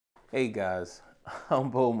Hey guys,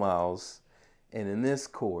 I'm Bo Miles, and in this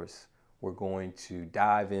course, we're going to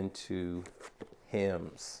dive into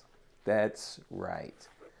hymns. That's right.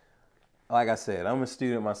 Like I said, I'm a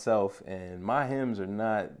student myself, and my hymns are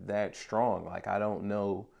not that strong. Like, I don't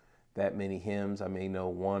know that many hymns. I may know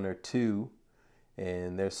one or two,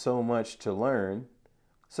 and there's so much to learn.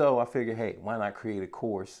 So I figured, hey, why not create a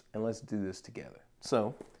course and let's do this together?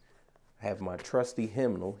 So I have my trusty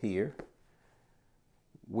hymnal here.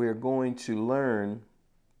 We're going to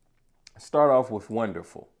start off with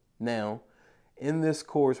Wonderful. Now, in this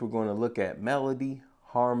course, we're going to look at melody,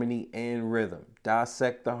 harmony, and rhythm.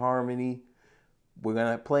 Dissect the harmony. We're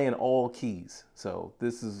going to play in all keys. So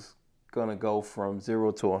this is going to go from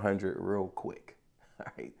 0 to 100 real quick. All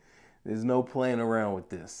right. There's no playing around with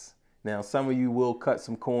this. Now, some of you will cut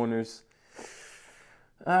some corners.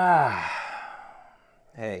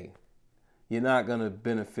 Hey, you're not going to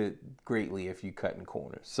benefit greatly if you cut in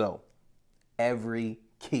corners. So every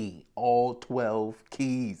key, all 12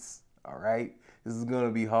 keys, all right? This is going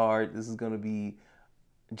to be hard. This is going to be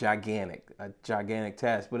a gigantic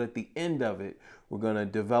task. But at the end of it, we're going to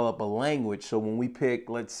develop a language. So when we pick,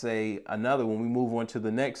 let's say, another, when we move on to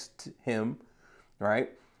the next hymn, right,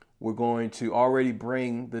 we're going to already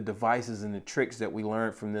bring the devices and the tricks that we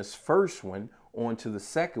learned from this first one onto the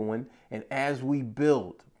second one. And as we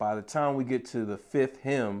build, by the time we get to the fifth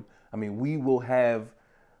hymn, I mean, we will have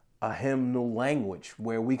a hymnal language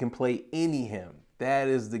where we can play any hymn. That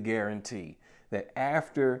is the guarantee, that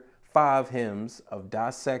after 5 hymns of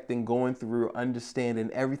dissecting, going through, understanding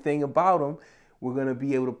everything about them, we're going to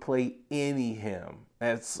be able to play any hymn.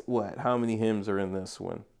 That's what? How many hymns are in this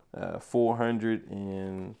one?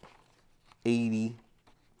 480,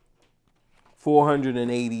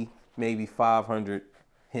 maybe 500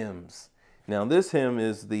 hymns. Now this hymn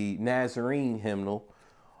is the Nazarene hymnal.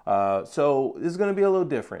 So this is going to be a little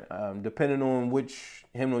different, depending on which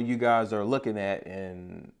hymnal you guys are looking at,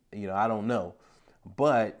 and I don't know,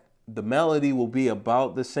 but the melody will be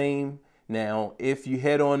about the same. Now, if you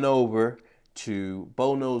head on over to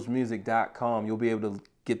boknowsmusic.com, you'll be able to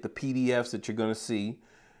get the PDFs that you're going to see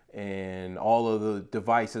and all of the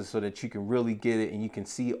devices so that you can really get it, and you can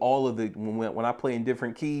see all of the, when I play in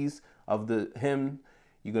different keys of the hymn,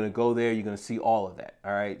 you're going to go there, you're going to see all of that.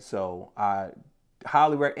 All right. So I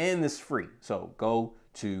highly recommend, and it's free. So go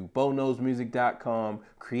to boknowsmusic.com,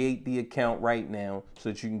 create the account right now so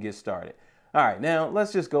that you can get started. All right, now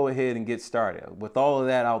let's just go ahead and get started with all of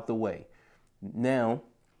that out the way. Now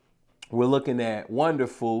we're looking at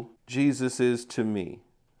Wonderful, Jesus Is to Me.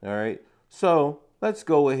 All right, so let's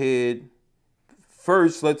go ahead.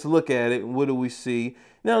 First, let's look at it. What do we see?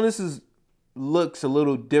 Now this looks a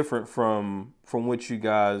little different from what you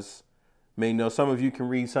guys may know. Some of you can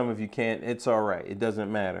read, some of you can't. It's all right. It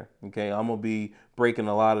doesn't matter. Okay, I'm gonna be breaking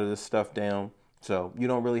a lot of this stuff down, so you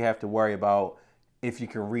don't really have to worry about if you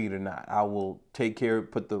can read or not. I will take care,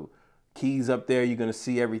 put the keys up there. You're gonna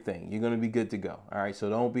see everything. You're gonna be good to go. All right, so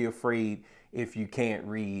don't be afraid if you can't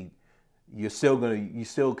read. You still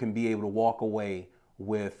can be able to walk away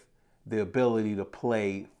with the ability to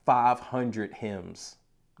play 500 hymns.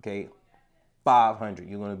 Okay, 500.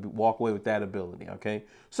 You're going to walk away with that ability. Okay,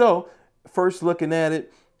 so first looking at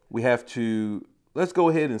it, let's go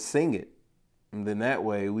ahead and sing it, and then that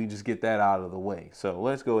way we just get that out of the way. So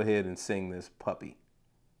let's go ahead and sing this puppy.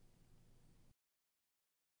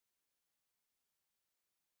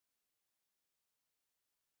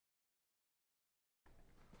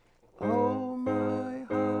 Oh, my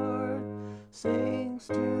heart sings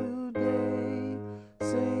today,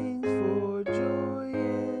 sings for joy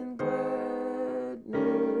and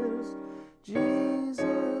gladness.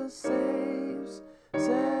 Jesus saves,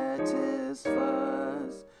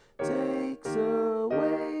 satisfies, takes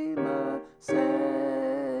away my sadness.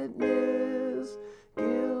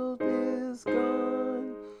 Guilt is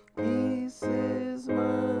gone, peace is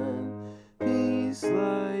mine, peace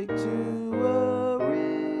like to a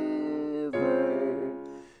river.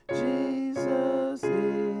 Jesus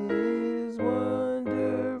is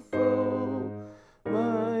wonderful,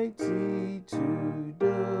 mighty to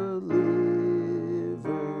deliver.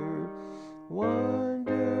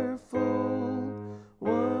 Wonderful,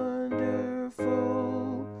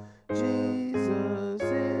 wonderful, Jesus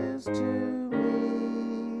is to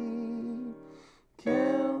me.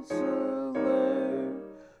 Counselor,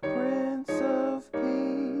 Prince of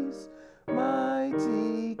Peace,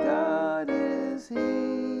 mighty God is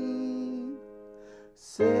He,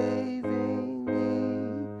 saving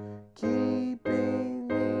me, keeping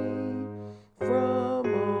me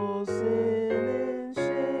from all sin and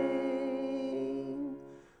shame.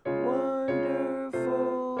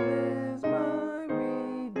 Wonderful is my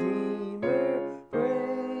Redeemer.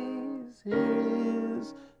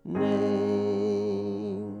 name.